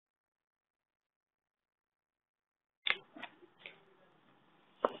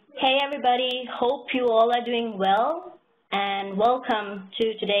Hey everybody, hope you all are doing well and welcome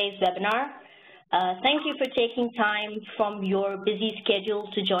to today's webinar. Thank you for taking time from your busy schedule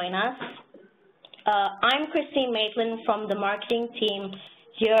to join us. I'm Christine Maitland from the marketing team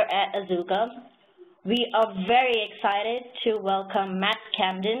here at Azuga. We are very excited to welcome Matt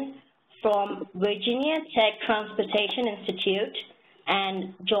Camden from Virginia Tech Transportation Institute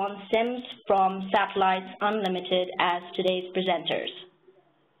and Jon Sims from Satellites Unlimited as today's presenters.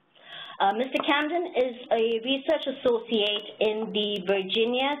 Mr. Camden is a research associate in the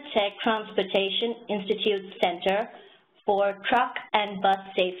Virginia Tech Transportation Institute Center for Truck and Bus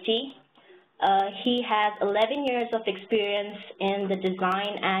Safety. He has 11 years of experience in the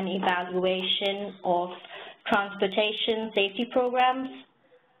design and evaluation of transportation safety programs.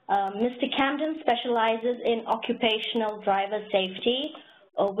 Mr. Camden specializes in occupational driver safety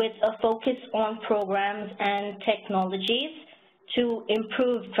with a focus on programs and technologies to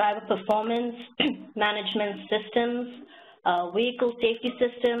improve driver performance, management systems, vehicle safety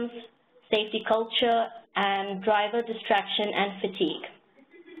systems, safety culture, and driver distraction and fatigue.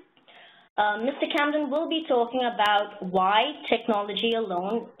 Mr. Camden will be talking about why technology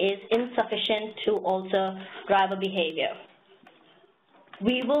alone is insufficient to alter driver behavior.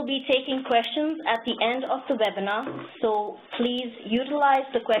 We will be taking questions at the end of the webinar, so please utilize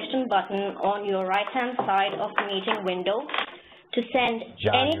the question button on your right-hand side of the meeting window to send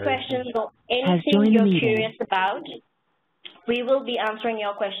any questions or anything you're curious about. We will be answering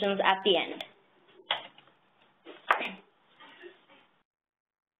your questions at the end.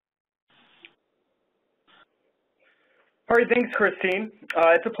 All right, thanks, Christine.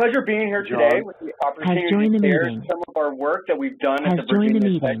 It's a pleasure being here today with the opportunity to share some of our work that we've done at the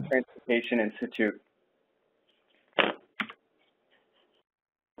Virginia Tech Transportation Institute.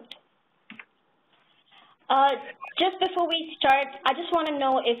 Just before we start, I just want to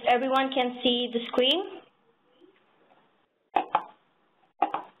know if everyone can see the screen.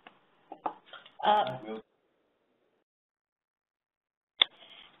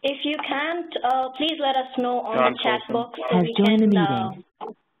 If you can't, please let us know on the chat box so we can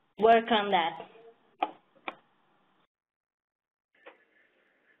work on that.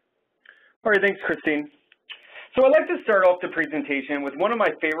 All right, thanks, Christine. So I'd like to start off the presentation with one of my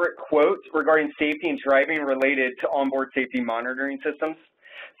favorite quotes regarding safety and driving related to onboard safety monitoring systems.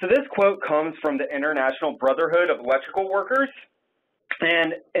 So this quote comes from the International Brotherhood of Electrical Workers.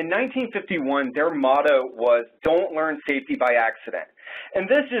 And in 1951, their motto was, "Don't learn safety by accident." And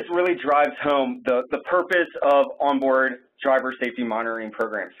this just really drives home the purpose of onboard driver safety monitoring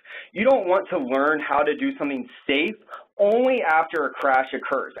programs. You don't want to learn how to do something safe only after a crash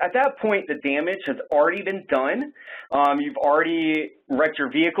occurs. At that point, the damage has already been done. You've already wrecked your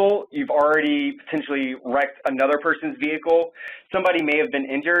vehicle. You've already potentially wrecked another person's vehicle. Somebody may have been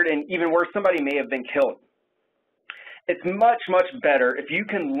injured, and even worse, somebody may have been killed. It's much, much better if you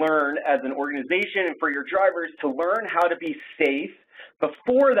can learn as an organization and for your drivers to learn how to be safe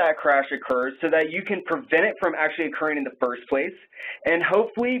before that crash occurs so that you can prevent it from actually occurring in the first place and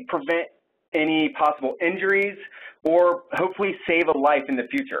hopefully prevent any possible injuries or hopefully save a life in the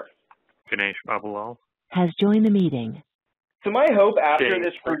future. Ganesh Babalal has joined the meeting. So my hope after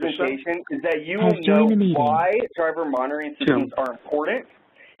this presentation is that you will know why driver monitoring systems are important,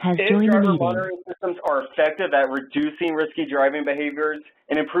 if driver monitoring systems are effective at reducing risky driving behaviors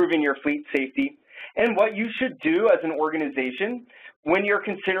and improving your fleet safety, and what you should do as an organization when you're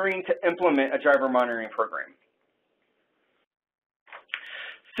considering to implement a driver monitoring program.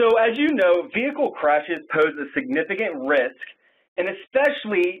 So as you know, vehicle crashes pose a significant risk, and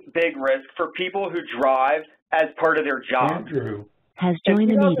especially big risk for people who drive as part of their job. Andrew has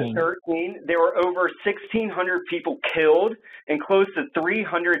joined the meeting. In 2013, there were over 1,600 people killed and close to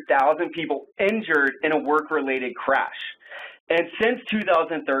 300,000 people injured in a work-related crash. And since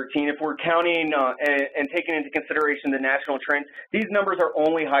 2013, if we're counting and taking into consideration the national trends, these numbers are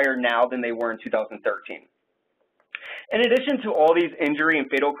only higher now than they were in 2013. In addition to all these injury and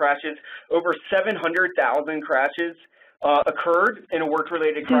fatal crashes, over 700,000 crashes occurred in a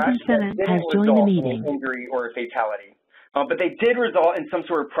work-related crash that didn't result in an injury or a fatality. But they did result in some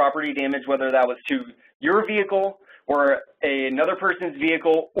sort of property damage, whether that was to your vehicle or another person's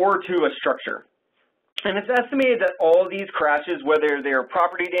vehicle or to a structure. And it's estimated that all of these crashes, whether they're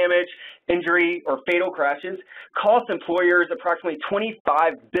property damage, injury, or fatal crashes, cost employers approximately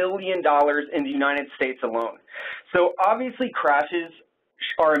 $25 billion in the United States alone. So obviously crashes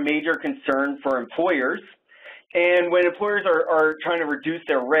are a major concern for employers. And when employers are trying to reduce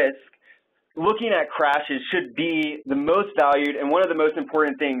their risk, looking at crashes should be the most valued and one of the most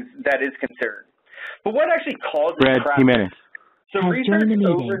important things that is considered. But what actually causes crashes? So research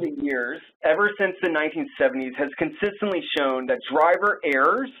over the years, ever since the 1970s, has consistently shown that driver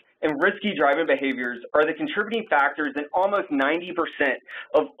errors and risky driving behaviors are the contributing factors in almost 90%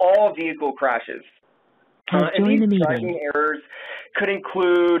 of all vehicle crashes. And these driving errors could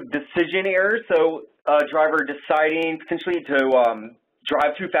include decision errors, so a driver deciding potentially to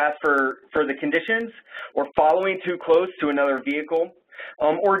drive too fast for the conditions, or following too close to another vehicle,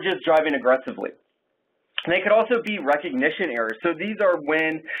 or just driving aggressively. And they could also be recognition errors. So these are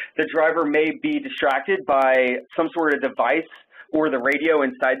when the driver may be distracted by some sort of device or the radio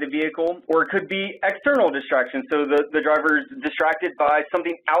inside the vehicle, or it could be external distraction. So the driver's distracted by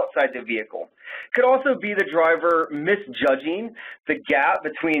something outside the vehicle. It could also be the driver misjudging the gap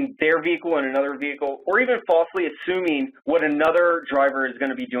between their vehicle and another vehicle, or even falsely assuming what another driver is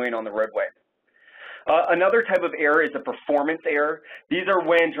going to be doing on the roadway. Another type of error is a performance error. These are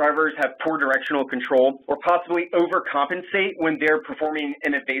when drivers have poor directional control or possibly overcompensate when they're performing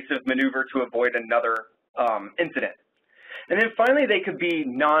an evasive maneuver to avoid another incident. And then finally, they could be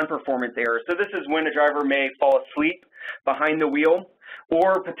non-performance errors. So this is when a driver may fall asleep behind the wheel,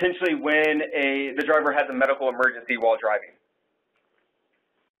 or potentially when the driver has a medical emergency while driving.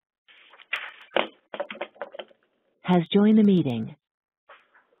 Has joined the meeting.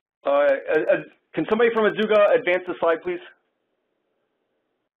 Can somebody from Azuga advance the slide, please?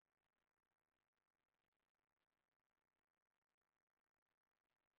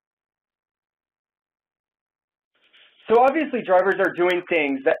 So obviously, drivers are doing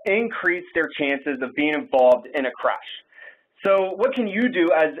things that increase their chances of being involved in a crash. So what can you do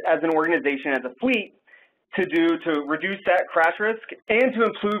as an organization, as a fleet, to reduce that crash risk and to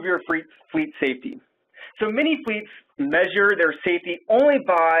improve your fleet safety? So many fleets measure their safety only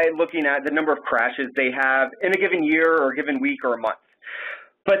by looking at the number of crashes they have in a given year or a given week or a month.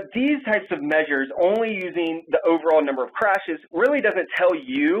 But these types of measures, only using the overall number of crashes, really doesn't tell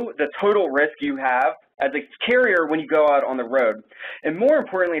you the total risk you have as a carrier when you go out on the road. And more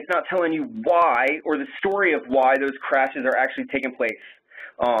importantly, it's not telling you why or the story of why those crashes are actually taking place.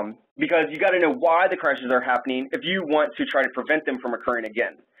 Because you got to know why the crashes are happening if you want to try to prevent them from occurring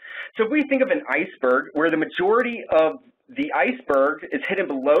again. So if we think of an iceberg where the majority of the iceberg is hidden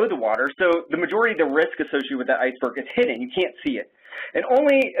below the water, so the majority of the risk associated with that iceberg is hidden, you can't see it. And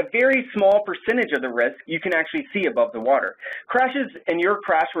only a very small percentage of the risk you can actually see above the water. Crashes and your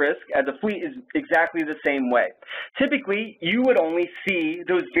crash risk as a fleet is exactly the same way. Typically, you would only see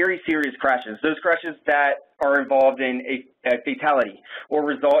those very serious crashes, those crashes that are involved in a fatality or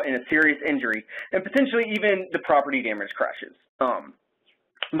result in a serious injury, and potentially even the property damage crashes.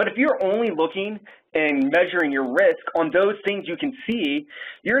 But if you're only looking and measuring your risk on those things you can see,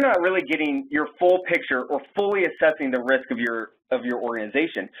 you're not really getting your full picture or fully assessing the risk of your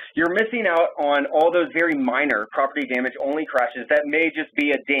organization. You're missing out on all those very minor property damage only crashes that may just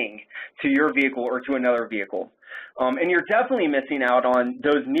be a ding to your vehicle or to another vehicle. And you're definitely missing out on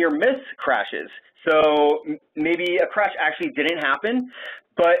those near miss crashes. So maybe a crash actually didn't happen,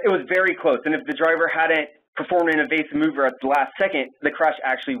 but it was very close. And if the driver hadn't performed an evasive maneuver at the last second, the crash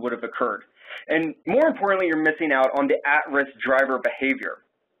actually would have occurred. And more importantly, you're missing out on the at-risk driver behavior.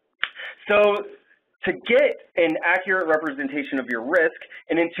 So to get an accurate representation of your risk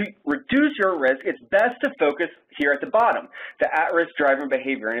and then to reduce your risk, it's best to focus here at the bottom, the at-risk driving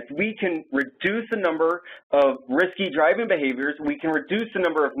behavior. And if we can reduce the number of risky driving behaviors, we can reduce the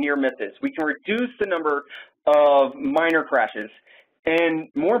number of near misses. We can reduce the number of minor crashes. And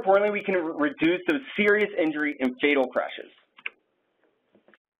more importantly, we can reduce those serious injury and fatal crashes.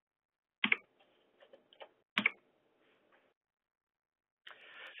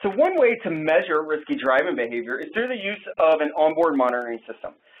 So one way to measure risky driving behavior is through the use of an onboard monitoring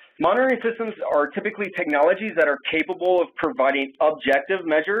system. Monitoring systems are typically technologies that are capable of providing objective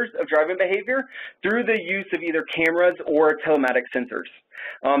measures of driving behavior through the use of either cameras or telematic sensors.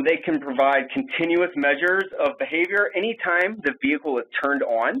 They can provide continuous measures of behavior anytime the vehicle is turned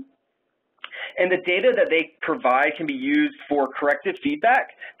on. And the data that they provide can be used for corrective feedback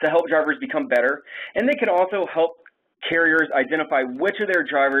to help drivers become better. And they can also help carriers identify which of their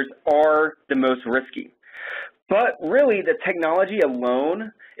drivers are the most risky. But really, the technology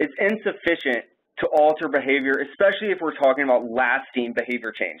alone is insufficient to alter behavior, especially if we're talking about lasting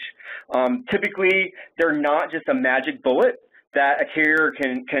behavior change. Typically, they're not just a magic bullet that a carrier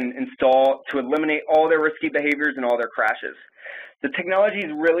can install to eliminate all their risky behaviors and all their crashes. The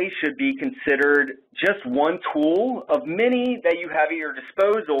technologies really should be considered just one tool of many that you have at your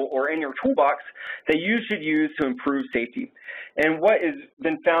disposal or in your toolbox that you should use to improve safety. And what has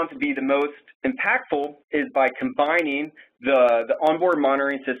been found to be the most impactful is by combining the onboard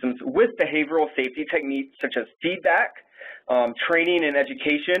monitoring systems with behavioral safety techniques such as feedback, training and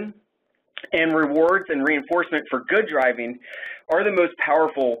education, and rewards and reinforcement for good driving are the most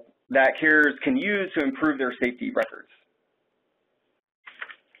powerful that carriers can use to improve their safety records.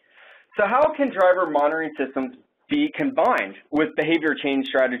 So how can driver monitoring systems be combined with behavior change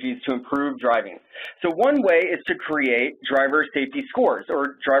strategies to improve driving? So one way is to create driver safety scores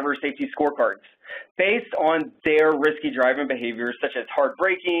or driver safety scorecards based on their risky driving behaviors such as hard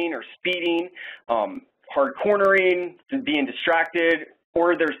braking or speeding, hard cornering, being distracted,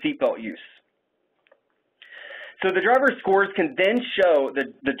 or their seatbelt use. So the driver scores can then show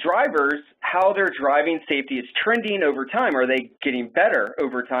the drivers how their driving safety is trending over time. Are they getting better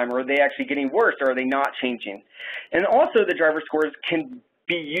over time, or are they actually getting worse, or are they not changing? And also the driver scores can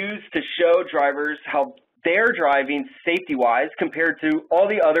be used to show drivers how they're driving safety-wise compared to all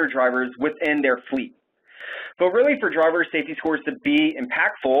the other drivers within their fleet. But really for driver safety scores to be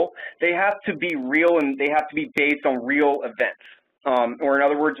impactful, they have to be real and they have to be based on real events. Or in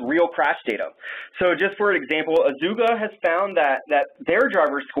other words, real crash data. So just for example, Azuga has found that their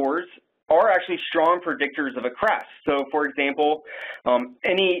driver scores are actually strong predictors of a crash. So for example, a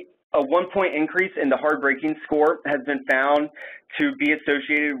 1-point increase in the hard braking score has been found to be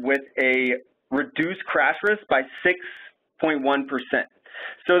associated with a reduced crash risk by 6.1%.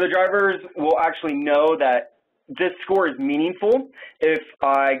 So the drivers will actually know that this score is meaningful. If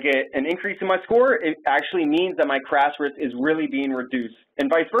I get an increase in my score, it actually means that my crash risk is really being reduced. And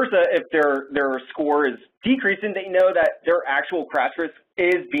vice versa, if their score is decreasing, they know that their actual crash risk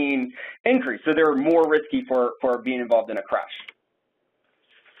is being increased. So they're more risky for being involved in a crash.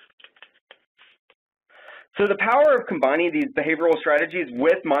 So the power of combining these behavioral strategies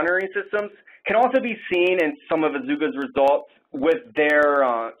with monitoring systems can also be seen in some of Azuga's results with their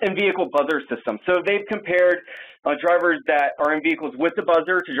in-vehicle buzzer system. So they've compared drivers that are in vehicles with the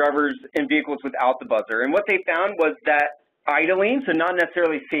buzzer to drivers in vehicles without the buzzer. And what they found was that idling, so not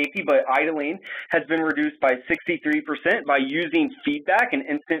necessarily safety, but idling has been reduced by 63% by using feedback and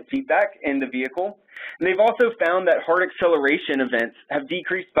instant feedback in the vehicle. And they've also found that hard acceleration events have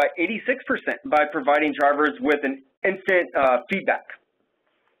decreased by 86% by providing drivers with an instant feedback.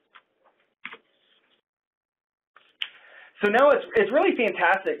 So now it's really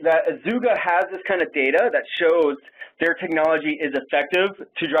fantastic that Azuga has this kind of data that shows their technology is effective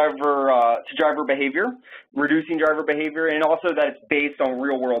to driver behavior, reducing driver behavior, and also that it's based on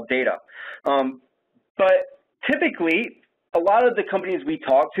real-world data. But typically, a lot of the companies we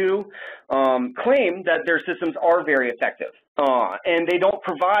talk to claim that their systems are very effective, and they don't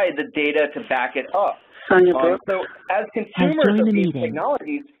provide the data to back it up. So as consumers of these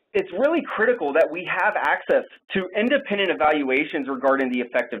technologies, it's really critical that we have access to independent evaluations regarding the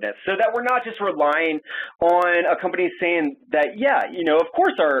effectiveness so that we're not just relying on a company saying that, yeah, you know, of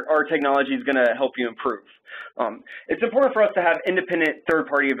course our technology is going to help you improve. It's important for us to have independent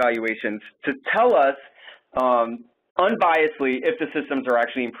third-party evaluations to tell us unbiasedly if the systems are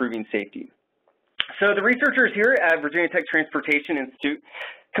actually improving safety. So the researchers here at Virginia Tech Transportation Institute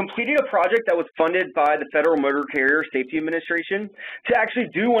completed a project that was funded by the Federal Motor Carrier Safety Administration to actually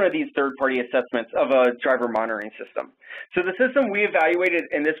do one of these third-party assessments of a driver monitoring system. So the system we evaluated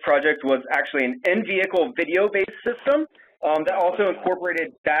in this project was actually an in-vehicle video-based system that also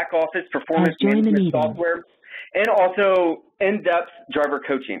incorporated back-office performance management software and also in-depth driver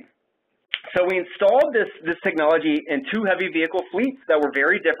coaching. So we installed this technology in 2 heavy vehicle fleets that were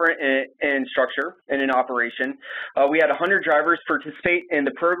very different in structure and in operation. We had 100 drivers participate in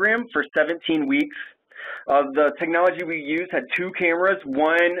the program for 17 weeks. The technology we used had 2 cameras,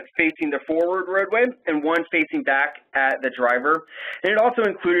 one facing the forward roadway and one facing back at the driver. And it also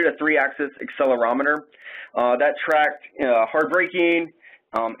included a 3-axis accelerometer that tracked hard braking,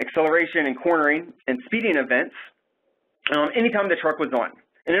 acceleration and cornering, and speeding events anytime the truck was on.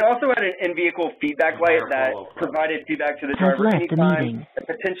 And it also had an in-vehicle feedback light that provided feedback to the driver anytime a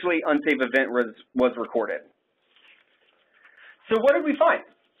potentially unsafe event was recorded. So what did we find?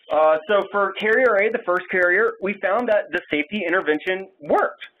 So for Carrier A, the first carrier, we found that the safety intervention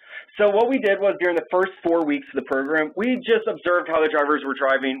worked. So what we did was during the first 4 weeks of the program, we just observed how the drivers were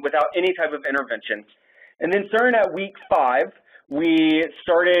driving without any type of intervention. And then starting at week 5, we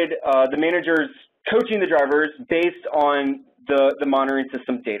started the managers coaching the drivers based on the monitoring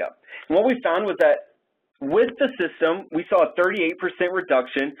system data. And what we found was that with the system, we saw a 38%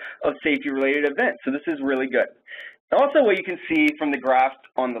 reduction of safety-related events. So this is really good. Also, what you can see from the graph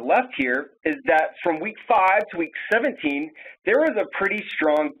on the left here is that from week 5 to week 17, there was a pretty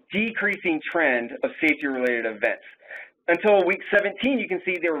strong decreasing trend of safety-related events. Until week 17, you can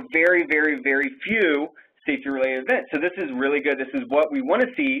see there were very, very, very few safety-related events. So this is really good. This is what we want to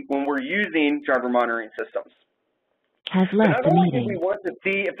see when we're using driver monitoring systems. has But left not the only did we meeting. want to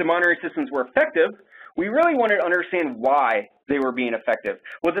see if the monitoring systems were effective, we really wanted to understand why they were being effective.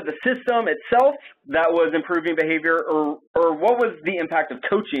 Was it the system itself that was improving behavior, or what was the impact of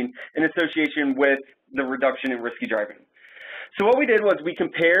coaching in association with the reduction in risky driving? So what we did was we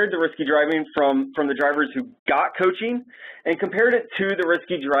compared the risky driving from the drivers who got coaching and compared it to the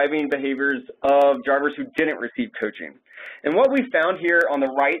risky driving behaviors of drivers who didn't receive coaching. And what we found here on the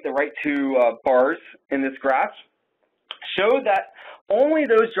right two bars in this graph, showed that only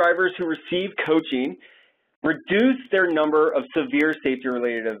those drivers who received coaching reduced their number of severe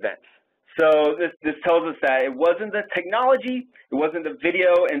safety-related events. So this tells us that it wasn't the technology, it wasn't the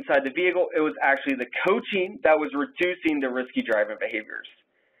video inside the vehicle, it was actually the coaching that was reducing the risky driving behaviors.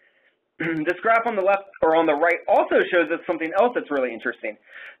 This graph on the left or on the right also shows us something else that's really interesting.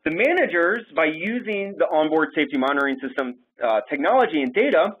 The managers, by using the onboard safety monitoring system technology and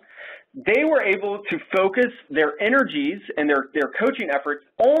data, they were able to focus their energies and their coaching efforts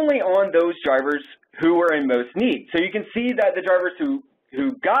only on those drivers who were in most need. So you can see that the drivers who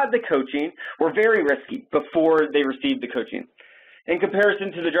got the coaching were very risky before they received the coaching, in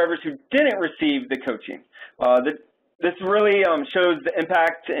comparison to the drivers who didn't receive the coaching. This really shows the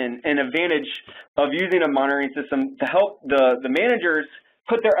impact and advantage of using a monitoring system to help the managers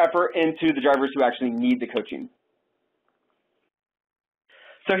put their effort into the drivers who actually need the coaching.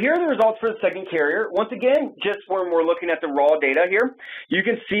 So here are the results for the second carrier. Once again, just when we're looking at the raw data here, you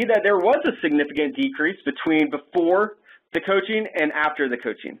can see that there was a significant decrease between before the coaching and after the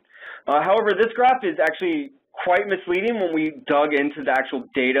coaching. However, this graph is actually quite misleading when we dug into the actual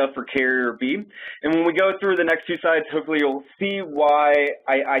data for carrier B. And when we go through the next two slides, hopefully you'll see why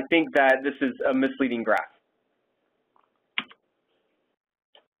I think that this is a misleading graph.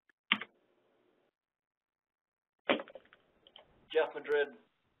 Jeff Madrid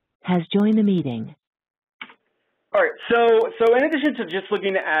has joined the meeting. All right, so in addition to just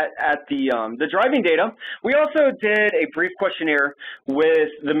looking at the driving data, we also did a brief questionnaire with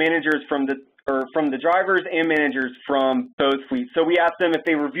the managers from the drivers and managers from both fleets. So we asked them if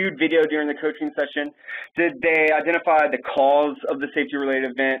they reviewed video during the coaching session. Did they identify the cause of the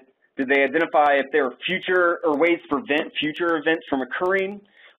safety-related event? Did they identify if there were future or ways to prevent future events from occurring?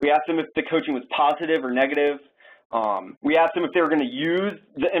 We asked them if the coaching was positive or negative. We asked them if they were going to use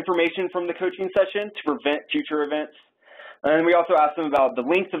the information from the coaching session to prevent future events. And we also asked them about the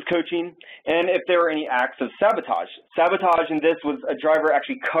length of coaching and if there were any acts of sabotage. Sabotage in this was a driver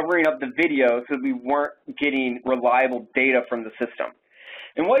actually covering up the video so we weren't getting reliable data from the system.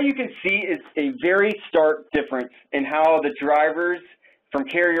 And what you can see is a very stark difference in how the drivers from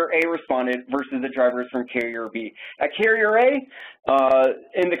carrier A responded versus the drivers from carrier B. At carrier A,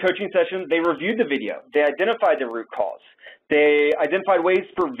 in the coaching session, they reviewed the video. They identified the root cause. They identified ways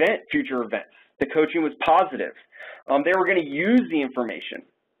to prevent future events. The coaching was positive. They were going to use the information.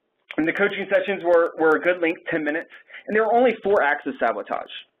 And the coaching sessions were a good length, 10 minutes, and there were only 4 acts of sabotage.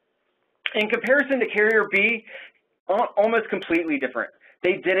 In comparison to carrier B, almost completely different.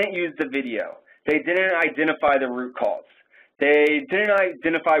 They didn't use the video. They didn't identify the root cause. They didn't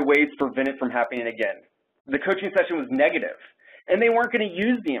identify ways to prevent it from happening again. The coaching session was negative, and they weren't going to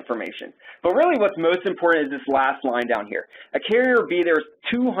use the information. But really what's most important is this last line down here. At carrier B, there's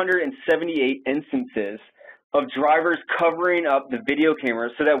 278 instances of drivers covering up the video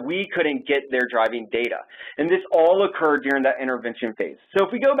cameras so that we couldn't get their driving data. And this all occurred during that intervention phase. So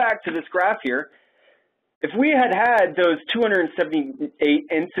if we go back to this graph here, if we had had those 278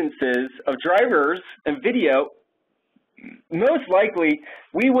 instances of drivers and video, most likely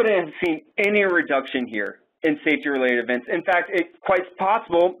we wouldn't have seen any reduction here in safety-related events. In fact, it's quite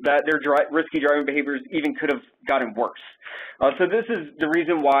possible that their risky driving behaviors even could have gotten worse. So this is the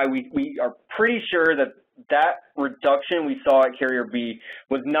reason why we are pretty sure that that reduction we saw at carrier B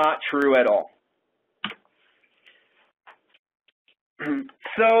was not true at all.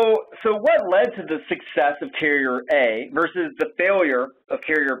 So what led to the success of carrier A versus the failure of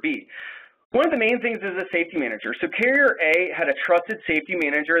carrier B? One of the main things is a safety manager. So carrier A had a trusted safety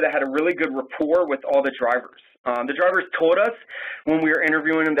manager that had a really good rapport with all the drivers. The drivers told us when we were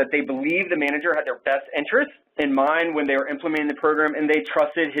interviewing them that they believed the manager had their best interests in mind when they were implementing the program, and they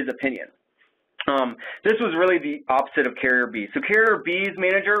trusted his opinion. This was really the opposite of carrier B. So carrier B's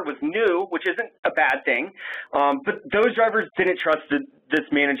manager was new, which isn't a bad thing, but those drivers didn't trust this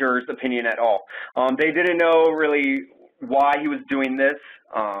manager's opinion at all. They didn't know really why he was doing this.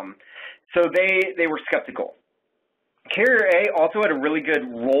 So they were skeptical. Carrier A also had a really good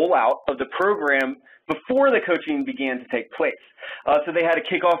rollout of the program before the coaching began to take place. So they had a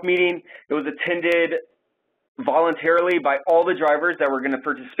kickoff meeting. It was attended voluntarily by all the drivers that were going to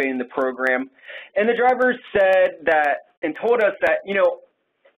participate in the program. And the drivers said that and told us that,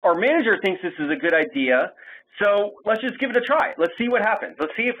 our manager thinks this is a good idea, so let's just give it a try. Let's see what happens.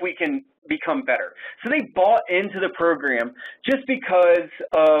 Let's see if we can become better. So they bought into the program just because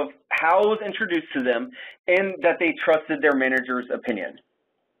of how it was introduced to them and that they trusted their manager's opinion.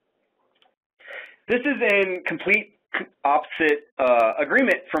 This is in complete opposite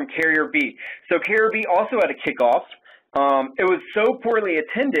agreement from Carrier B. So Carrier B also had a kickoff. It was so poorly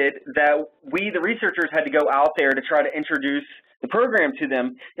attended that we, the researchers, had to go out there to try to introduce the program to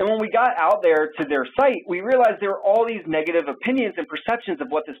them. And when we got out there to their site, we realized there were all these negative opinions and perceptions of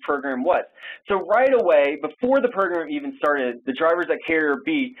what this program was. So right away, before the program even started, the drivers at Carrier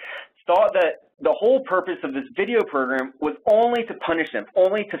B thought that the whole purpose of this video program was only to punish them,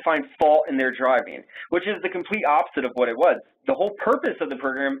 only to find fault in their driving, which is the complete opposite of what it was. The whole purpose of the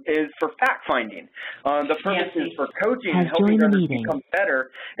program is for fact-finding. The purpose is for coaching and helping drivers become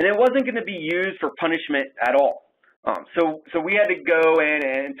better, and it wasn't going to be used for punishment at all. So we had to go in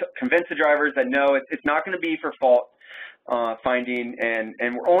and convince the drivers that no, it's not going to be for fault finding, and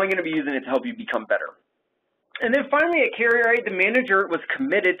we're only going to be using it to help you become better. And then finally at Carrier A, the manager was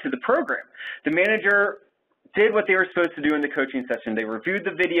committed to the program. The manager did what they were supposed to do in the coaching session. They reviewed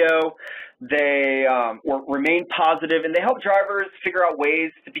the video, they remained positive, and they helped drivers figure out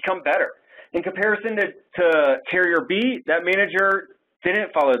ways to become better. In comparison to Carrier B, that manager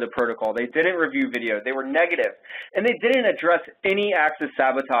didn't follow the protocol. They didn't review video. They were negative, and they didn't address any acts of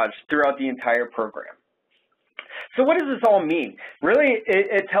sabotage throughout the entire program. So what does this all mean? Really,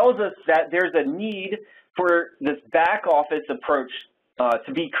 it tells us that there's a need for this back office approach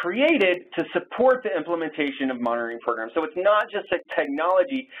to be created to support the implementation of monitoring programs. So it's not just a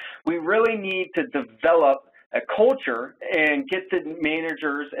technology. We really need to develop a culture and get the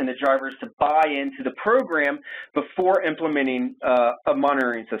managers and the drivers to buy into the program before implementing a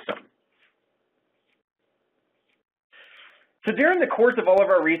monitoring system. So during the course of all of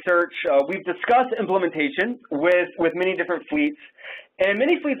our research, we've discussed implementation with many different fleets, and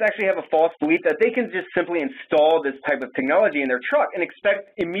many fleets actually have a false belief that they can just simply install this type of technology in their truck and expect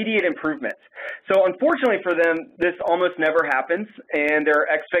immediate improvements. So unfortunately for them, this almost never happens, and their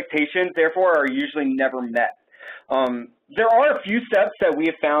expectations, therefore, are usually never met. There are a few steps that we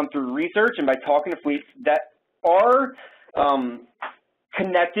have found through research and by talking to fleets that are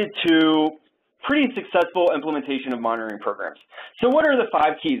connected to pretty successful implementation of monitoring programs. So what are the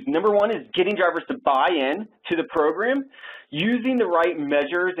 5 keys? Number 1 is getting drivers to buy in to the program, using the right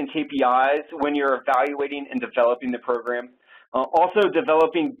measures and KPIs when you're evaluating and developing the program. Also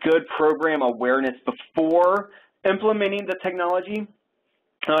developing good program awareness before implementing the technology.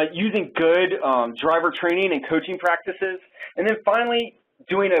 Using good driver training and coaching practices, and then finally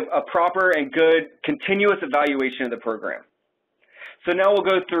doing a proper and good continuous evaluation of the program. So now we'll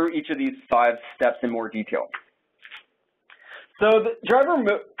go through each of these 5 steps in more detail. So the driver,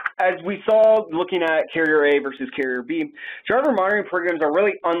 as we saw looking at Carrier A versus Carrier B, driver monitoring programs are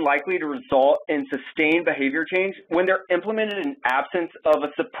really unlikely to result in sustained behavior change when they're implemented in absence of a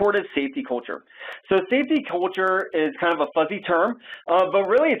supportive safety culture. So safety culture is kind of a fuzzy term, but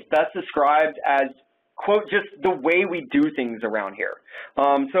really it's best described as, quote, just the way we do things around here.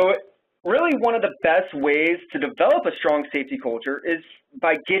 So really one of the best ways to develop a strong safety culture is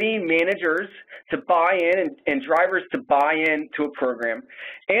by getting managers to buy in and drivers to buy in to a program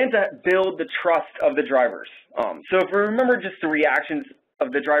and to build the trust of the drivers. So if we remember just the reactions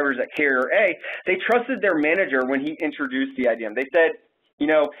of the drivers at Carrier A, they trusted their manager when he introduced the idea. They said,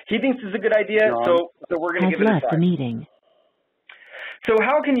 he thinks this is a good idea, so we're going to give it a try. The meeting. So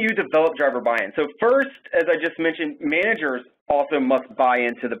how can you develop driver buy-in? So first, as I just mentioned, managers also must buy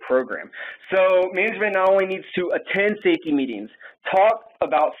into the program. So management not only needs to attend safety meetings, talk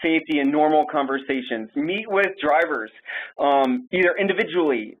about safety in normal conversations, meet with drivers either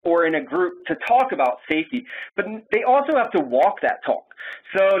individually or in a group to talk about safety, but they also have to walk that talk.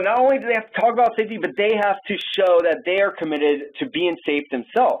 So not only do they have to talk about safety, but they have to show that they are committed to being safe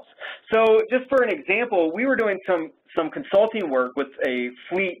themselves. So just for an example, we were doing some consulting work with a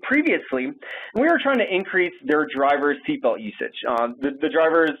fleet previously, and we were trying to increase their drivers' seatbelt usage. The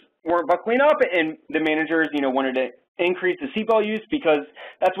drivers weren't buckling up, and the managers, wanted to increase the seatbelt use because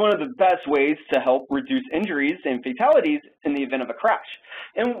that's one of the best ways to help reduce injuries and fatalities in the event of a crash.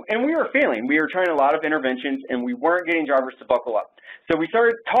 And we were failing. We were trying a lot of interventions, and we weren't getting drivers to buckle up. So we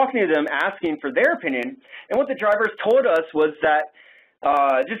started talking to them, asking for their opinion, and what the drivers told us was that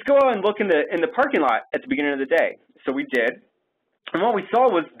just go out and look in the parking lot at the beginning of the day. So we did, and what we saw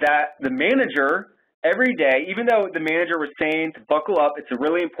was that the manager every day, even though the manager was saying to buckle up, it's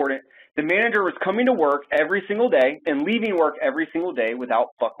really important, the manager was coming to work every single day and leaving work every single day without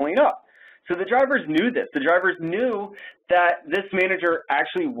buckling up. So the drivers knew this. The drivers knew that this manager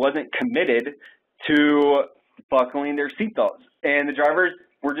actually wasn't committed to buckling their seatbelts, and the drivers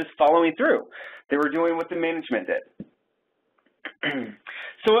were just following through. They were doing what the management did.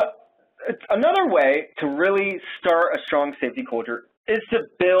 So another way to really start a strong safety culture is to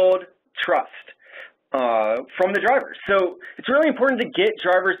build trust from the drivers. So it's really important to get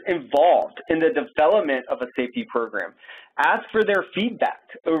drivers involved in the development of a safety program. Ask for their feedback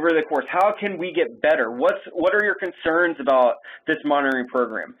over the course. How can we get better? What are your concerns about this monitoring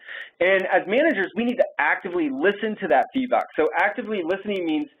program? And as managers, we need to actively listen to that feedback. So actively listening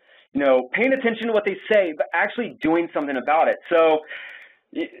means, paying attention to what they say, but actually doing something about it. So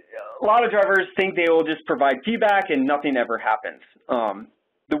a lot of drivers think they will just provide feedback and nothing ever happens.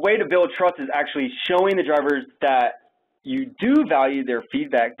 The way to build trust is actually showing the drivers that you do value their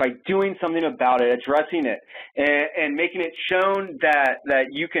feedback by doing something about it, addressing it, and making it shown that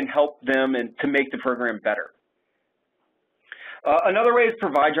you can help them and to make the program better. Another way is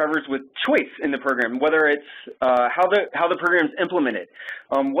provide drivers with choice in the program, whether it's how the program is implemented,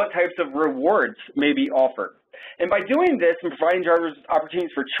 what types of rewards may be offered. And by doing this and providing drivers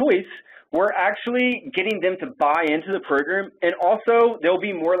opportunities for choice, we're actually getting them to buy into the program, and also they'll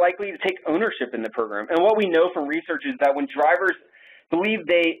be more likely to take ownership in the program. And what we know from research is that when drivers believe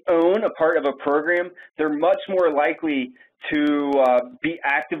they own a part of a program, they're much more likely to be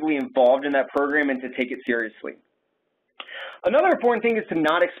actively involved in that program and to take it seriously. Another important thing is to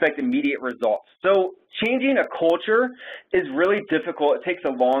not expect immediate results. So changing a culture is really difficult. It takes a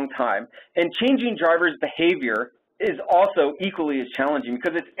long time. And changing drivers' behavior is also equally as challenging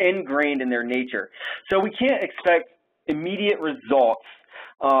because it's ingrained in their nature. So we can't expect immediate results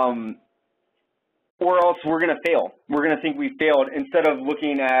or else we're going to fail. We're going to think we failed instead of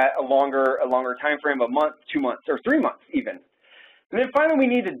looking at a longer time frame, a month, 2 months, or 3 months even. And then finally, we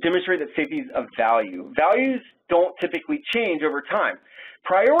need to demonstrate that safety is of value. Values don't typically change over time.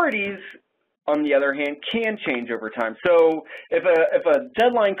 Priorities, on the other hand, can change over time. So if a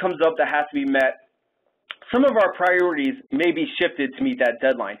deadline comes up that has to be met, some of our priorities may be shifted to meet that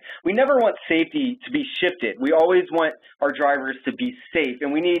deadline. We never want safety to be shifted. We always want our drivers to be safe,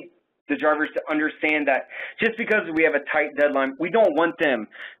 and we need the drivers to understand that just because we have a tight deadline, we don't want them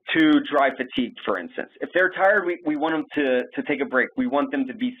to drive fatigued, for instance. If they're tired, we want them to take a break. We want them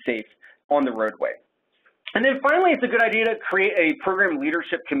to be safe on the roadway. And then finally, it's a good idea to create a program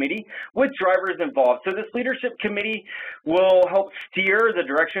leadership committee with drivers involved. So this leadership committee will help steer the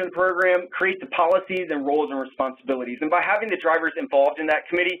direction of the program, create the policies and roles and responsibilities. And by having the drivers involved in that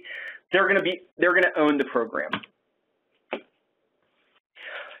committee, they're going to own the program.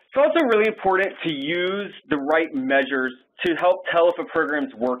 It's also really important to use the right measures to help tell if a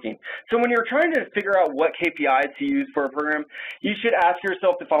program's working. So when you're trying to figure out what KPIs to use for a program, you should ask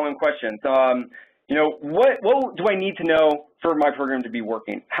yourself the following questions. What do I need to know for my program to be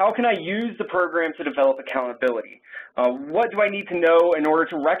working? How can I use the program to develop accountability? What do I need to know in order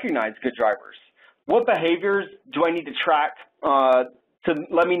to recognize good drivers? What behaviors do I need to track to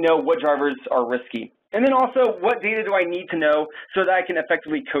let me know what drivers are risky? And then also, what data do I need to know so that I can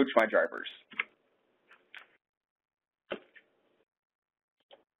effectively coach my drivers?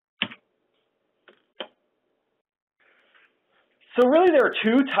 So really there are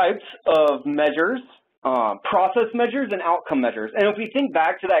two types of measures, process measures and outcome measures. And if we think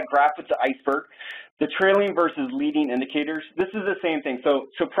back to that graph with the iceberg, the trailing versus leading indicators, this is the same thing. So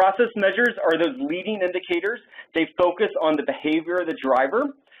process measures are those leading indicators. They focus on the behavior of the driver.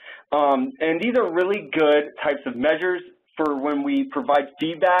 And these are really good types of measures for when we provide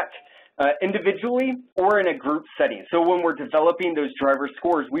feedback individually or in a group setting. So when we're developing those driver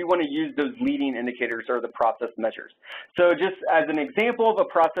scores, we want to use those leading indicators or the process measures. So just as an example of a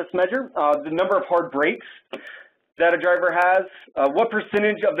process measure, the number of hard brakes that a driver has, what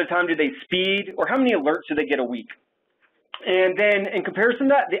percentage of the time do they speed, or how many alerts do they get a week? And then in comparison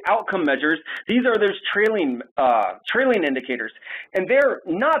to that, the outcome measures, these are those trailing indicators. And they're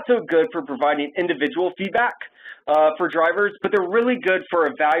not so good for providing individual feedback for drivers, but they're really good for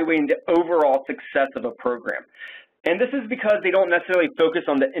evaluating the overall success of a program. And this is because they don't necessarily focus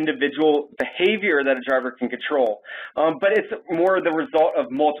on the individual behavior that a driver can control, but it's more the result of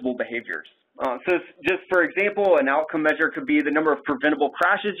multiple behaviors. So just for example, an outcome measure could be the number of preventable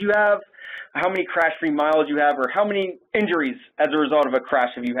crashes you have, how many crash-free miles you have, or how many injuries as a result of a crash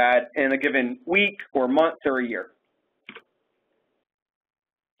have you had in a given week or month or a year.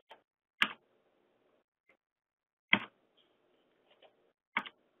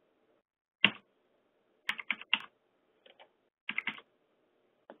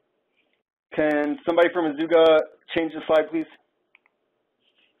 Can somebody from Azuga change the slide, please?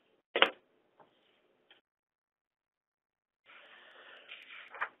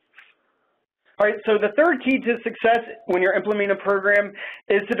 All right, so the third key to success when you're implementing a program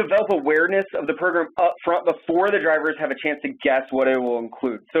is to develop awareness of the program up front before the drivers have a chance to guess what it will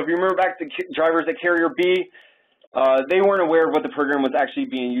include. So if you remember back to drivers at Carrier B, they weren't aware of what the program was actually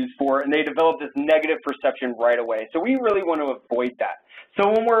being used for, and they developed this negative perception right away. So we really want to avoid that. So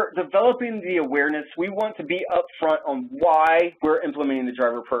when we're developing the awareness, we want to be upfront on why we're implementing the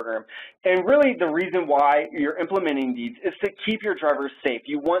driver program. And really the reason why you're implementing these is to keep your drivers safe.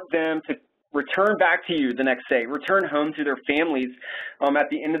 You want them to return back to you the next day, return home to their families at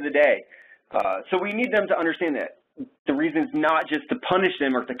the end of the day. So we need them to understand that the reason is not just to punish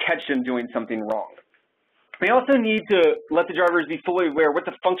them or to catch them doing something wrong. We also need to let the drivers be fully aware what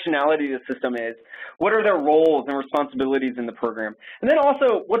the functionality of the system is, what are their roles and responsibilities in the program, and then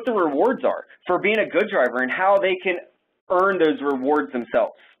also what the rewards are for being a good driver and how they can earn those rewards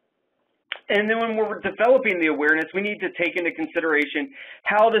themselves. And then when we're developing the awareness, we need to take into consideration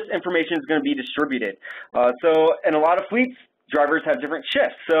how this information is going to be distributed. So in a lot of fleets, drivers have different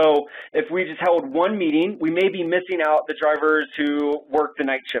shifts. So if we just held one meeting, we may be missing out the drivers who work the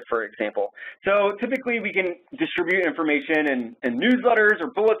night shift, for example. So typically we can distribute information in newsletters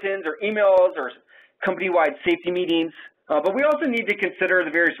or bulletins or emails or company-wide safety meetings. But we also need to consider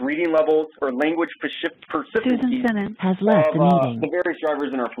the various reading levels or language proficiency has left the meeting. The various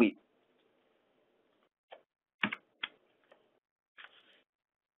drivers in our fleet.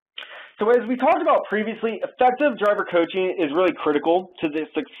 So as we talked about previously, effective driver coaching is really critical to the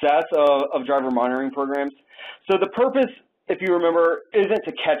success of driver monitoring programs. So the purpose, if you remember, isn't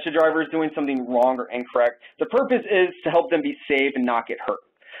to catch the drivers doing something wrong or incorrect. The purpose is to help them be safe and not get hurt.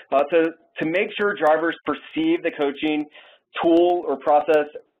 So to make sure drivers perceive the coaching tool or process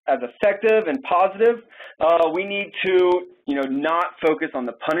as effective and positive, we need to, not focus on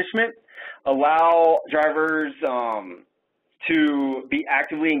the punishment, allow drivers to be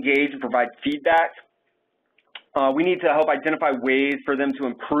actively engaged and provide feedback. We need to help identify ways for them to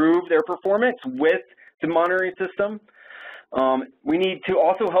improve their performance with the monitoring system. We need to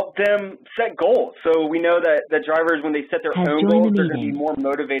also help them set goals. So we know that drivers, when they set their own goals, they're going to be more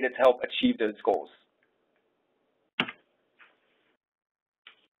motivated to help achieve those goals.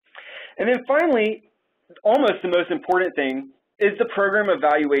 And then finally, almost the most important thing is the program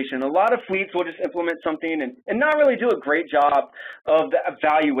evaluation. A lot of fleets will just implement something and not really do a great job of the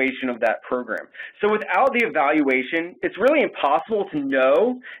evaluation of that program. So without the evaluation, it's really impossible to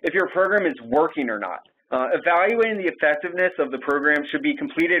know if your program is working or not. Evaluating the effectiveness of the program should be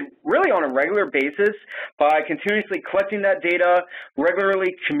completed really on a regular basis by continuously collecting that data,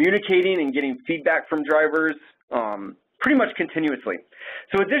 regularly communicating and getting feedback from drivers, pretty much continuously.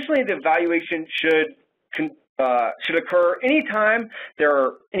 So additionally, the evaluation should occur anytime there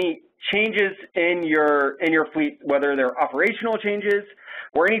are any changes in your fleet, whether they're operational changes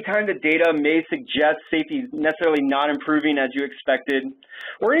or anytime the data may suggest safety is necessarily not improving as you expected,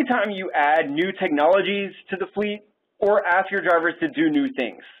 or anytime you add new technologies to the fleet or ask your drivers to do new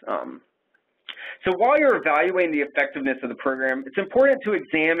things. So while you're evaluating the effectiveness of the program, it's important to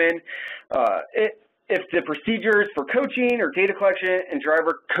examine if the procedures for coaching or data collection and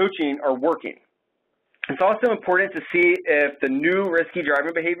driver coaching are working. It's also important to see if the new risky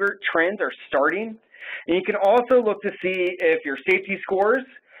driving behavior trends are starting. And you can also look to see if your safety scores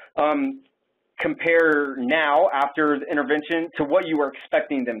compare now after the intervention to what you were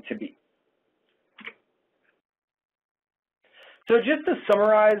expecting them to be. So just to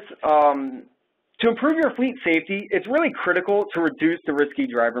summarize, to improve your fleet safety, it's really critical to reduce the risky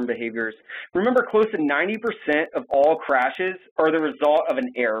driving behaviors. Remember, close to 90% of all crashes are the result of an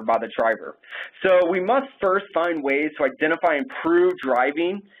error by the driver. So we must first find ways to identify improved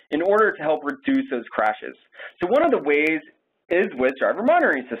driving in order to help reduce those crashes. So one of the ways is with driver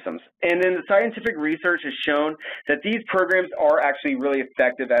monitoring systems. And then the scientific research has shown that these programs are actually really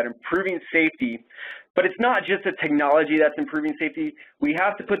effective at improving safety. But it's not just the technology that's improving safety. We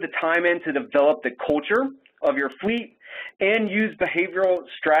have to put the time in to develop the culture of your fleet and use behavioral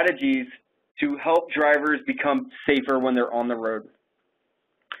strategies to help drivers become safer when they're on the road.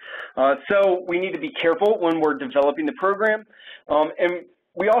 So we need to be careful when we're developing the program. And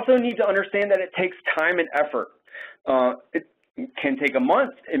we also need to understand that it takes time and effort. It can take a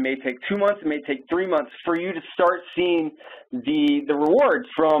month, it may take 2 months, it may take 3 months for you to start seeing the rewards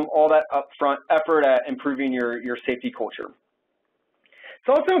from all that upfront effort at improving your safety culture. It's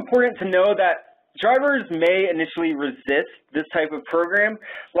also important to know that drivers may initially resist this type of program.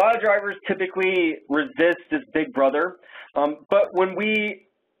 A lot of drivers typically resist this big brother, but when we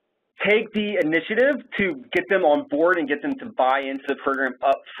take the initiative to get them on board and get them to buy into the program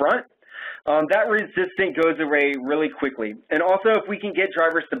up front, that resistance goes away really quickly. And also, if we can get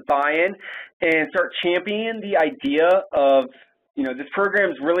drivers to buy in and start championing the idea of, this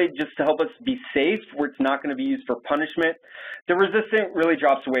program is really just to help us be safe, where it's not going to be used for punishment, the resistance really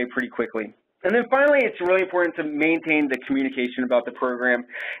drops away pretty quickly. And then finally, it's really important to maintain the communication about the program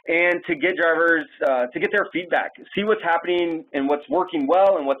and to get drivers, to get their feedback, see what's happening and what's working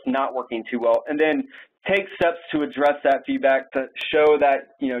well and what's not working too well, and then take steps to address that feedback to show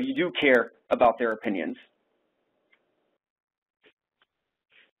that, you do care about their opinions.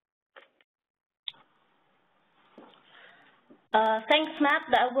 Thanks, Matt.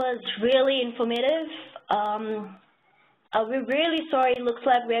 That was really informative. We're really sorry. It looks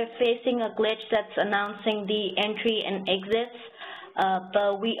like we're facing a glitch that's announcing the entry and exits,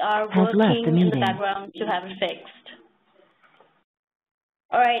 but we are working in the background to have it fixed.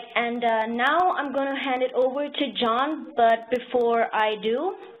 All right, and now I'm going to hand it over to Jon, but before I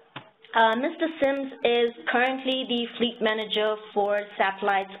do, Mr. Sims is currently the fleet manager for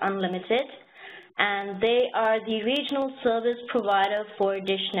Satellites Unlimited, and they are the regional service provider for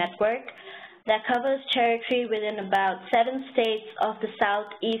Dish Network that covers territory within about 7 states of the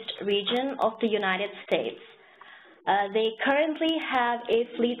southeast region of the United States. They currently have a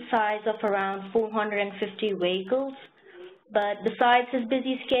fleet size of around 450 vehicles, but besides his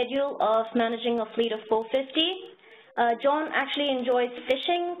busy schedule of managing a fleet of 450, Jon actually enjoys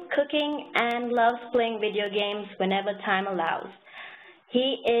fishing, cooking, and loves playing video games whenever time allows.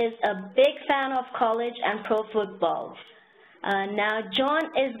 He is a big fan of college and pro football. Now, Jon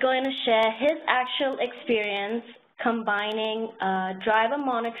is going to share his actual experience combining driver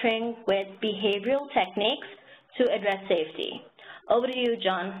monitoring with behavioral techniques to address safety. Over to you,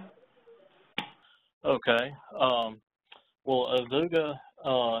 Jon. Okay. Well, Azuga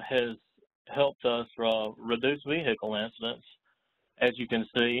has helped us reduce vehicle incidents, as you can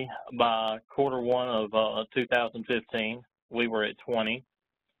see, by Q1 of 2015. We were at 20,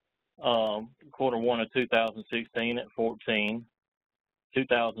 Q1 of 2016 at 14,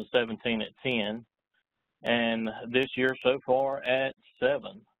 2017 at 10, and this year so far at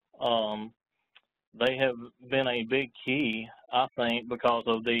 7. They have been a big key, I think, because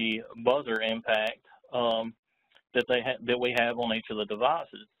of the buzzer impact that we have on each of the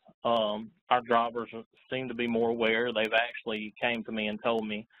devices. Our drivers seem to be more aware. They've actually came to me and told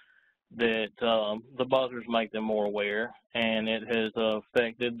me that the buzzers make them more aware, and it has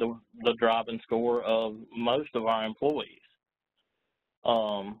affected the driving score of most of our employees.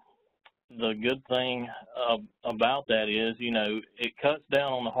 The good thing about that is, it cuts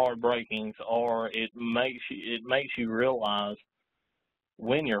down on the hard brakings, or it makes you realize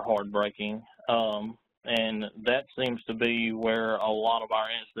when you're hard braking, and that seems to be where a lot of our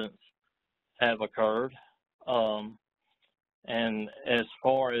incidents have occurred. And as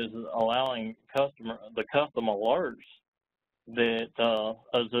far as allowing the custom alerts that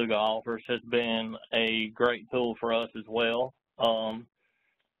Azuga offers has been a great tool for us as well.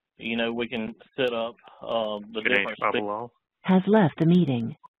 We can set up the different has left the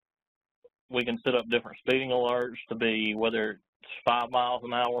meeting. We can set up different speeding alerts to be whether it's 5 miles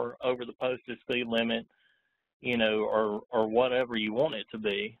an hour over the posted speed limit, or whatever you want it to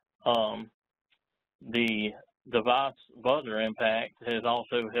be. The device buzzer impact has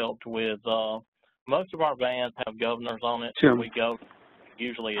also helped with most of our vans have governors on it. Sure. We go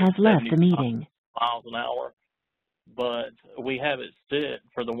usually has at left the meeting. miles an hour, but we have it set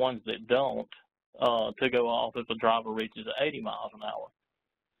for the ones that don't to go off if the driver reaches 80 miles an hour.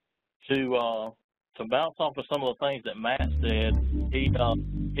 To bounce off of some of the things that Matt said, he's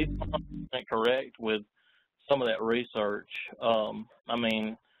 100% correct with some of that research. I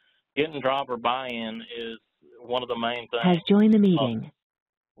mean, getting driver buy-in is one of the main things. Has joined the meeting.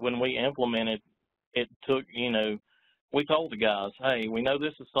 When we implemented, it took, we told the guys, hey, we know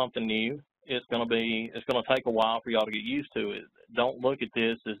this is something new. It's going to take a while for y'all to get used to it. Don't look at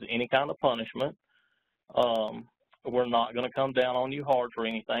this as any kind of punishment. We're not going to come down on you hard for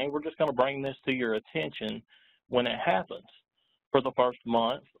anything. We're just going to bring this to your attention when it happens for the first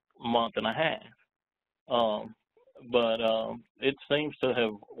month and a half. But it seems to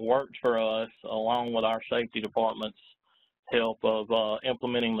have worked for us, along with our safety department's help of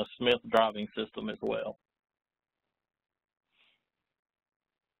implementing the Smith driving system as well.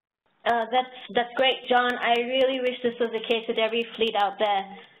 That's great, Jon. I really wish this was the case with every fleet out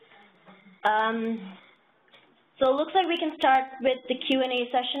there. So it looks like we can start with the Q&A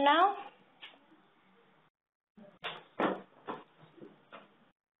session now.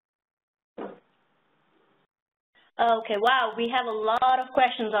 Okay, wow, we have a lot of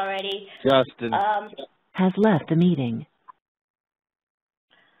questions already. Justin has left the meeting.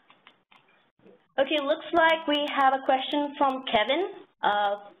 Okay, looks like we have a question from Kevin.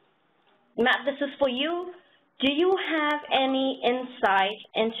 Matt, this is for you. Do you have any insight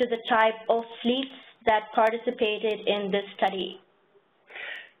into the type of fleets that participated in this study?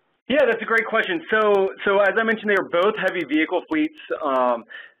 Yeah, that's a great question. So as I mentioned, they were both heavy vehicle fleets.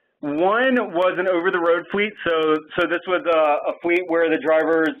 One was an over-the-road fleet, so this was a fleet where the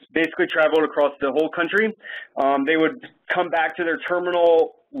drivers basically traveled across the whole country. They would come back to their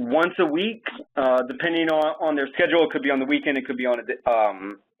terminal once a week, depending on their schedule. It could be on the weekend, it could be on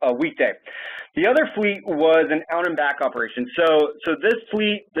a weekday. The other fleet was an out-and-back operation. So this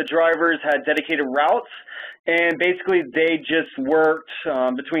fleet, the drivers had dedicated routes, and basically they just worked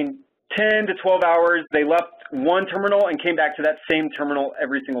between 10 to 12 hours. They left one terminal and came back to that same terminal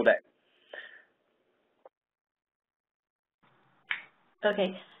every single day.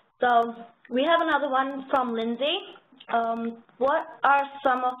 Okay, so we have another one from Lindsay. What are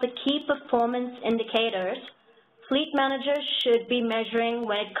some of the key performance indicators fleet managers should be measuring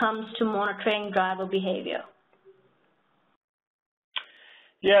when it comes to monitoring driver behavior?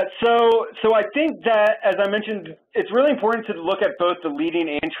 Yeah, so I think that, as I mentioned, it's really important to look at both the leading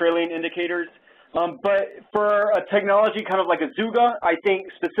and trailing indicators. But for a technology kind of like Azuga, I think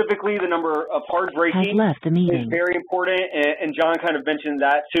specifically the number of hard braking is very important, and John kind of mentioned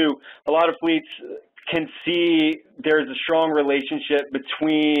that too. A lot of fleets can see there's a strong relationship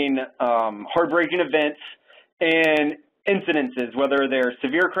between hard braking events and incidences, whether they're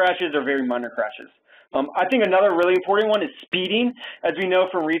severe crashes or very minor crashes. I think another really important one is speeding. As we know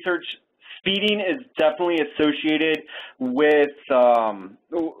from research, speeding is definitely associated with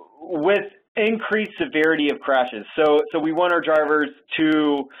increased severity of crashes. So we want our drivers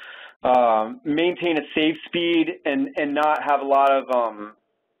to maintain a safe speed and not have a lot of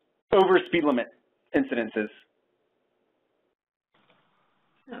over speed limit incidences.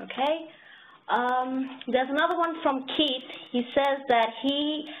 Okay. There's another one from Keith. He says that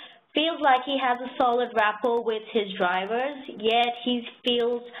he feels like he has a solid rapport with his drivers, yet he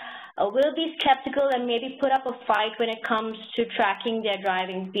feels will be skeptical and maybe put up a fight when it comes to tracking their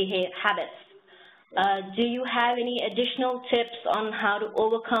driving habits. Do you have any additional tips on how to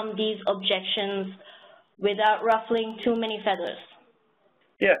overcome these objections without ruffling too many feathers?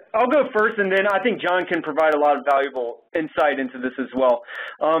 Yeah, I'll go first, and then I think John can provide a lot of valuable insight into this as well.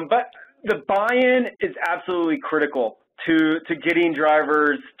 But the buy-in is absolutely critical to getting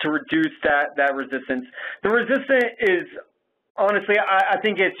drivers to reduce that resistance. The resistance is, honestly, I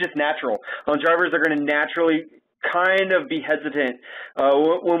think it's just natural. Drivers are going to naturally kind of be hesitant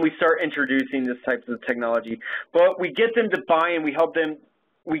when we start introducing this type of technology. But we get them to buy in,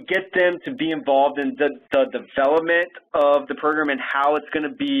 we get them to be involved in the development of the program and how it's going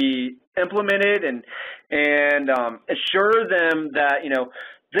to be implemented, and assure them that, you know,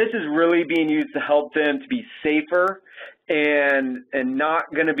 this is really being used to help them to be safer and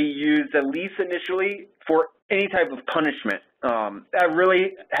not going to be used, at least initially, for any type of punishment. That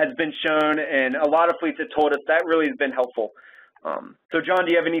really has been shown, and a lot of fleets have told us that really has been helpful. So, John,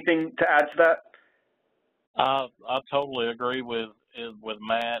 do you have anything to add to that? I totally agree with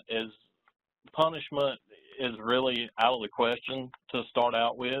Matt. Punishment is really out of the question to start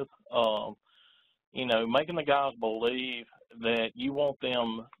out with. You know, making the guys believe that you want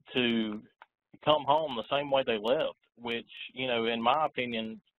them to come home the same way they left, which, you know, in my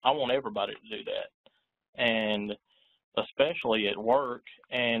opinion, I want everybody to do that, and especially at work,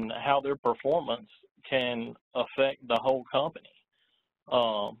 and how their performance can affect the whole company.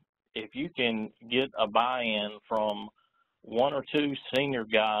 If you can get a buy-in from one or two senior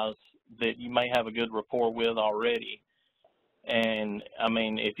guys that you may have a good rapport with already, and I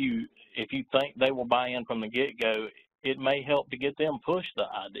mean, if you think they will buy in from the get-go, it may help to get them push the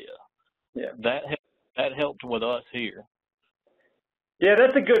idea. Yeah, that helped with us here. Yeah,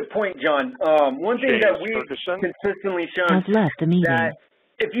 that's a good point, John. One thing that we've consistently shown that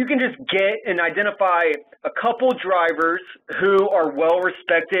if you can just get and identify a couple drivers who are well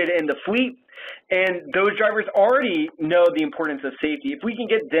respected in the fleet, and those drivers already know the importance of safety, if we can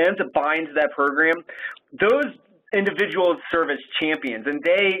get them to buy into that program, those individuals serve as champions, and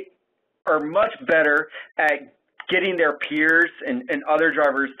they are much better at getting their peers and other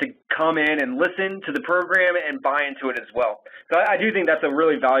drivers to come in and listen to the program and buy into it as well. So I do think that's a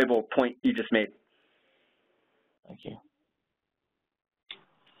really valuable point you just made. Thank you.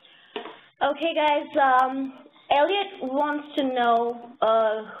 Okay, guys. Elliot wants to know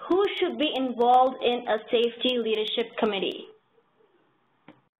who should be involved in a safety leadership committee.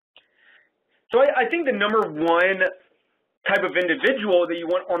 So I think the number one type of individual that you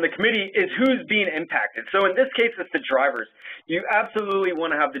want on the committee is who's being impacted. So in this case, it's the drivers. You absolutely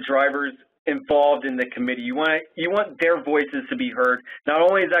want to have the drivers involved in the committee. You want their voices to be heard. Not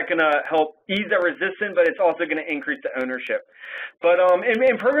only is that going to help ease that resistance, but it's also going to increase the ownership. But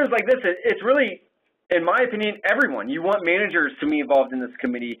in programs like this, it's really, in my opinion, everyone. You want managers to be involved in this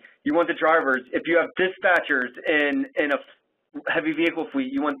committee. You want the drivers. If you have dispatchers in a heavy vehicle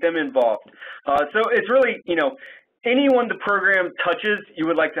fleet, you want them involved. So it's really, anyone the program touches, you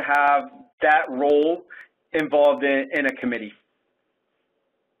would like to have that role involved in a committee.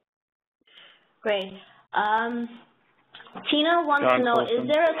 Great. Tina wants to know, is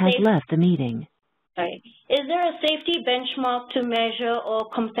there a has left the meeting. Sorry. Is there a safety benchmark to measure or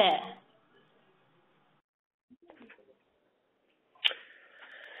compare?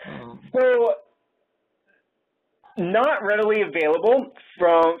 So, not readily available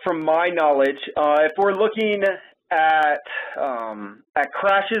from my knowledge. If we're looking at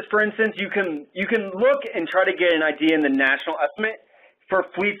crashes, for instance, you can look and try to get an idea in the national estimate for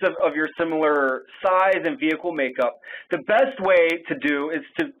fleets of your similar size and vehicle makeup. The best way to do is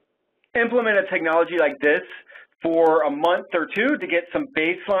to implement a technology like this for a month or two to get some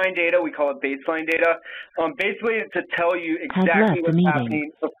baseline data. We call it baseline data. Basically, to tell you exactly what's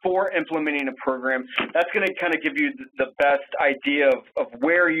happening before implementing a program. That's going to kind of give you the best idea of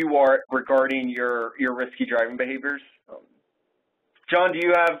where you are regarding your risky driving behaviors. John, do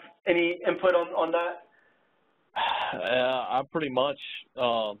you have any input on that? I pretty much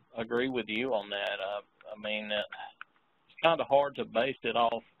agree with you on that. I mean, it's kind of hard to base it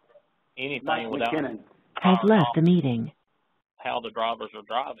off anything without has left the meeting. How the drivers are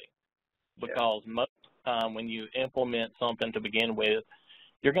driving, because most of the time when you implement something to begin with,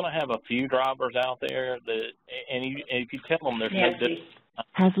 you're going to have a few drivers out there that, and if you tell them there's no difference,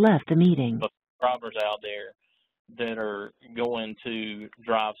 has left the meeting. But drivers out there that are going to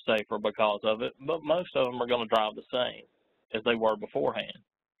drive safer because of it, but most of them are going to drive the same as they were beforehand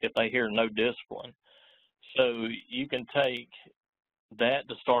if they hear no discipline. So you can take that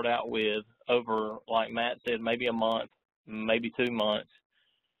to start out with over, like Matt said, maybe a month, maybe 2 months,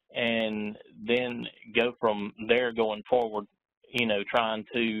 and then go from there going forward, trying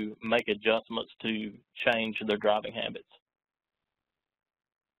to make adjustments to change their driving habits.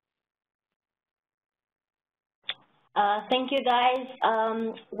 Thank you, guys.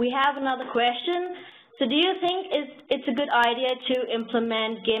 We have another question. So do you think it's a good idea to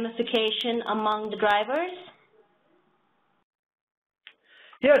implement gamification among the drivers?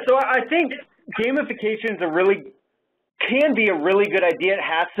 Yeah, so I think gamification can be a really good idea. It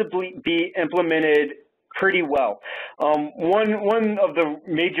has to be implemented pretty well. One of the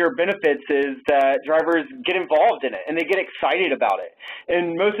major benefits is that drivers get involved in it and they get excited about it.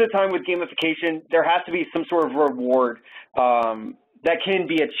 And most of the time with gamification, there has to be some sort of reward that can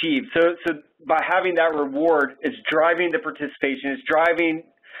be achieved. So by having that reward, it's driving the participation, it's driving,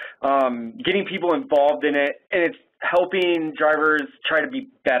 getting people involved in it, and it's helping drivers try to be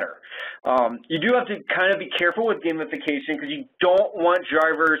better. You do have to kind of be careful with gamification because you don't want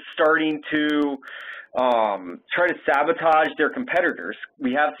drivers starting to try to sabotage their competitors.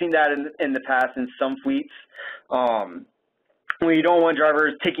 We have seen that in the past in some fleets. We don't want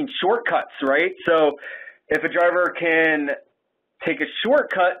drivers taking shortcuts, right? So if a driver can take a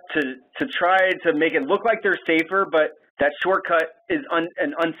shortcut to try to make it look like they're safer, but that shortcut is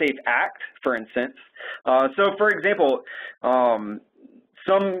an unsafe act, for instance. So, for example, some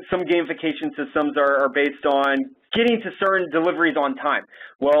gamification systems are based on getting to certain deliveries on time.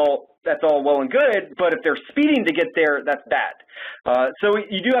 Well, that's all well and good, but if they're speeding to get there, that's bad. So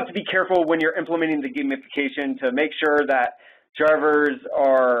you do have to be careful when you're implementing the gamification to make sure that drivers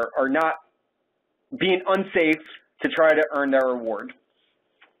are not being unsafe to try to earn their reward.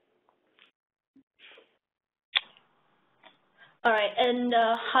 All right, and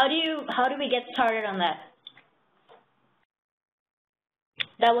how do we get started on that?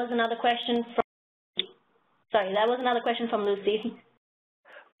 That was another question from Lucy.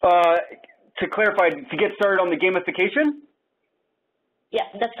 To clarify, to get started on the gamification? Yeah,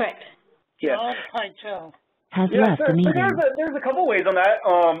 that's correct. Yeah. Has left the meeting. So there's a couple ways on that.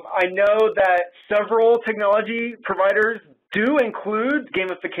 I know that several technology providers do include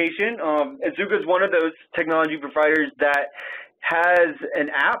gamification. Azuga is one of those technology providers that has an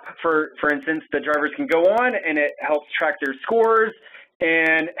app, for instance, that drivers can go on and it helps track their scores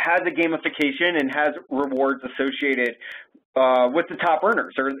and has a gamification and has rewards associated with the top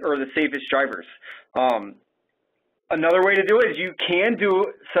earners or the safest drivers. Another way to do it is you can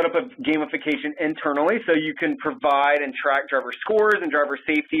set up a gamification internally, so you can provide and track driver scores and driver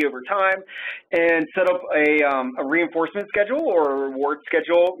safety over time and set up a reinforcement schedule or a reward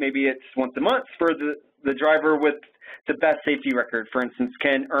schedule. Maybe it's once a month for the driver with the best safety record, for instance,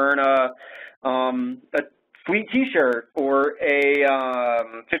 can earn a sweet T-shirt or a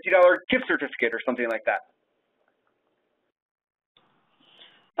 $50 gift certificate or something like that.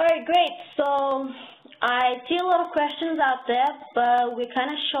 All right, great. So I see a lot of questions out there, but we're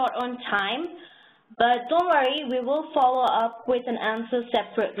kind of short on time. But don't worry, we will follow up with an answer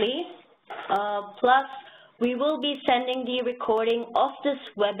separately. Plus, we will be sending the recording of this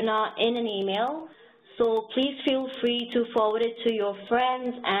webinar in an email. So please feel free to forward it to your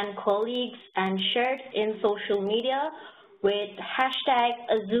friends and colleagues and share it in social media with hashtag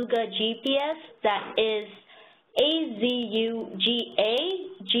AzugaGPS, that is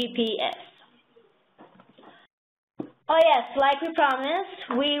AZUGA-GPS. Oh yes, like we promised,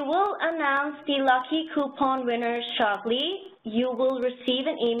 we will announce the lucky coupon winners shortly. You will receive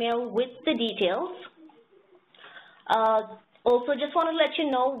an email with the details. Also, just want to let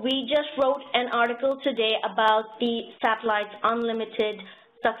you know, we just wrote an article today about the Satellites Unlimited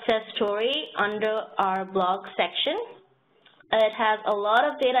success story under our blog section. It has a lot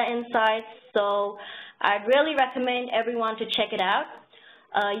of data insights, so I'd really recommend everyone to check it out.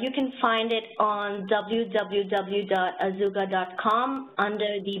 You can find it on www.azuga.com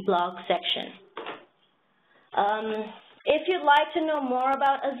under the blog section. If you'd like to know more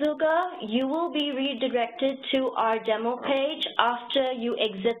about Azuga, you will be redirected to our demo page after you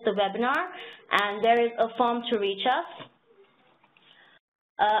exit the webinar, and there is a form to reach us.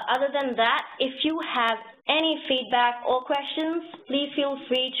 Other than that, if you have any feedback or questions, please feel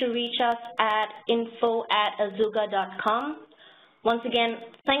free to reach us at info@azuga.com. Once again,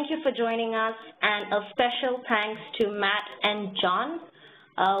 thank you for joining us, and a special thanks to Matt and John.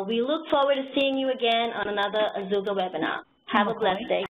 We look forward to seeing you again on another Azuga webinar. Have a blessed day.